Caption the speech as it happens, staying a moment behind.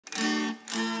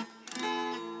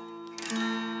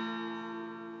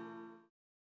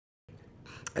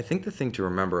I think the thing to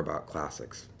remember about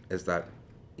classics is that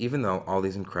even though all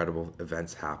these incredible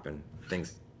events happen,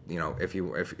 things, if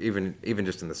even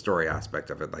just in the story aspect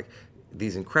of it, like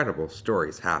these incredible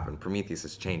stories happen. Prometheus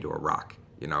is chained to a rock,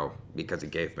 because he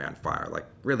gave man fire. Like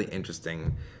really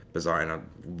interesting, bizarre, and a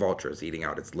vulture is eating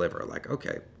out its liver. Like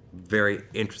okay, very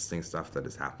interesting stuff that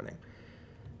is happening.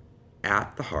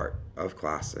 At the heart of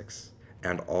classics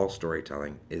and all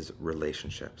storytelling is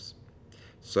relationships.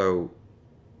 So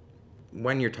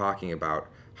when you're talking about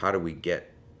how do we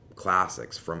get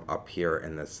classics from up here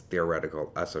in this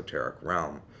theoretical esoteric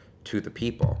realm to the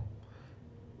people,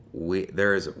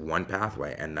 there is one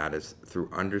pathway, and that is through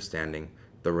understanding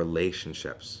the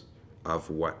relationships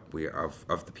of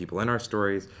of the people in our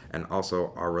stories, and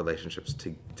also our relationships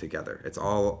together. It's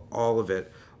all of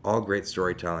it. All great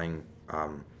storytelling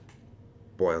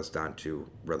boils down to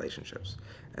relationships,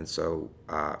 and so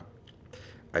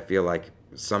I feel like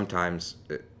sometimes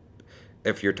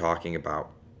if you're talking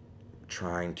about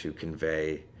trying to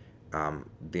convey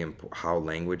how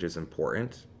language is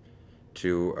important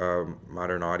to a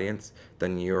modern audience,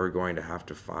 then you're going to have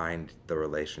to find the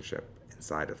relationship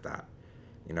inside of that.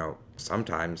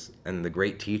 Sometimes, and the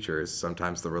great teachers,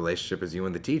 sometimes the relationship is you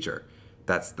and the teacher.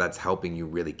 That's helping you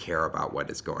really care about what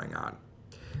is going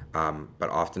on. But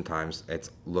oftentimes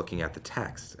it's looking at the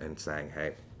text and saying,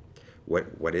 hey,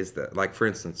 what is that? Like for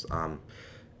instance,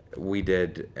 we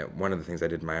did one of the things I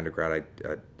did in my undergrad.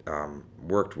 I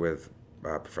worked with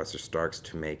Professor Starks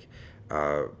to make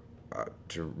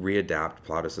to readapt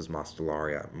Plautus's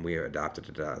Mostellaria, and we adapted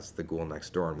it as The Ghoul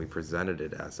Next Door, and we presented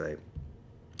it as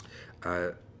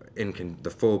the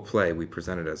full play. We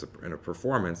presented it in a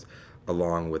performance,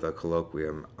 along with a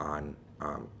colloquium on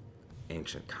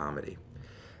ancient comedy,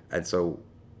 and so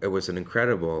it was an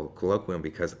incredible colloquium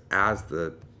because as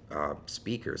the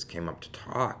speakers came up to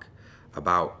talk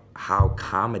about how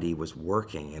comedy was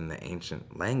working in the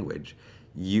ancient language,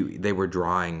 they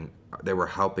were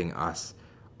helping us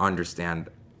understand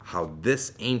how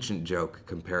this ancient joke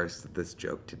compares to this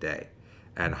joke today,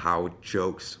 and how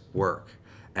jokes work,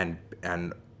 and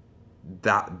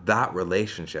that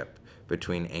relationship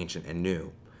between ancient and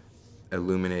new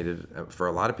illuminated for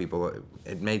a lot of people.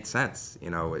 It made sense,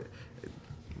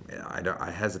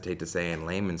 I hesitate to say in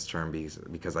layman's terms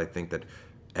because I think that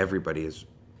everybody is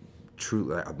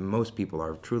truly, most people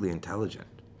are truly intelligent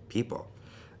people.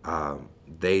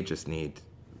 They just need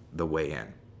the way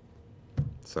in.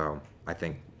 So I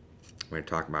think we're going to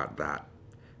talk about that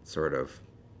sort of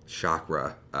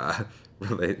chakra, how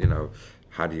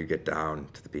do you get down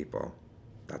to the people?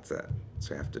 That's it. That's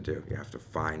what you have to do. You have to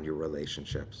find your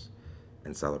relationships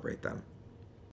and celebrate them.